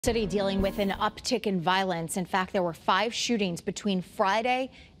City dealing with an uptick in violence. In fact, there were 5 shootings between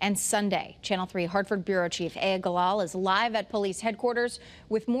Friday and Sunday. Channel 3 Hartford Bureau Chief Aya Galal is live at police headquarters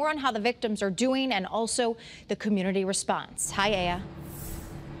with more on how the victims are doing and also the community response. Hi, Aya.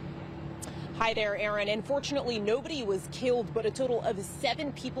 Hi there, Aaron. Unfortunately, nobody was killed, but a total of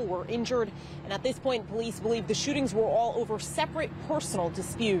 7 people were injured. And at this point, police believe the shootings were all over separate personal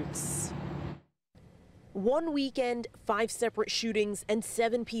disputes. One weekend, 5 separate shootings, and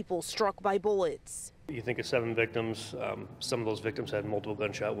 7 people struck by bullets. You think of 7 victims. Some of those victims had multiple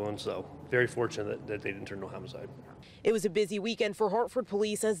gunshot wounds, so very fortunate that they didn't turn to homicide. It was a busy weekend for Hartford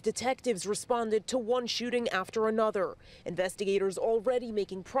police as detectives responded to one shooting after another. Investigators already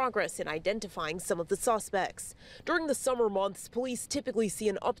making progress in identifying some of the suspects. During the summer months, police typically see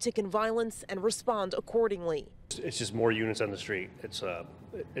an uptick in violence and respond accordingly. It's just more units on the street.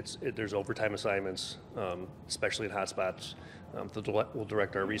 There's overtime assignments, especially in hot spots. We'll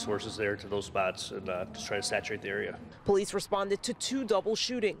direct our resources there to those spots and just try to saturate the area. Police responded to 2 double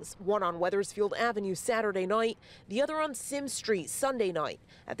shootings, one on Wethersfield Avenue Saturday night, the other on Sims Street Sunday night.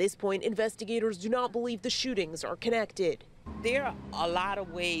 At this point, investigators do not believe the shootings are connected. There are a lot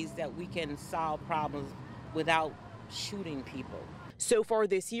of ways that we can solve problems without shooting people. So far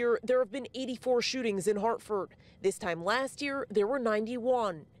this year, there have been 84 shootings in Hartford. This time last year, there were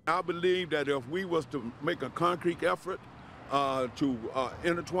 91. I believe that if we was to make a concrete effort to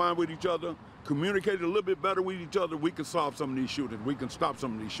intertwine with each other, communicate a little bit better with each other, we can solve some of these shootings. We can stop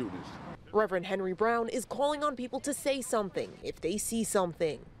some of these shootings. Reverend Henry Brown is calling on people to say something if they see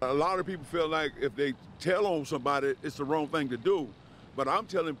something. A lot of people feel like if they tell on somebody, it's the wrong thing to do. But I'm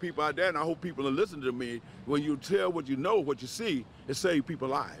telling people out there, and I hope people are listening to me, when you tell what you know, what you see, it saves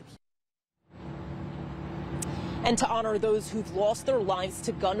people's lives. And to honor those who've lost their lives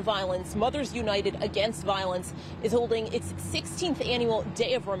to gun violence, Mothers United Against Violence is holding its 16th annual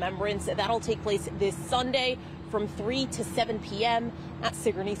Day of Remembrance. That'll take place this Sunday from 3 to 7 p.m. at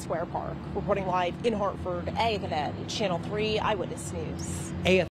Sigourney Square Park. Reporting live in Hartford, Aya Galal, Channel 3 Eyewitness News.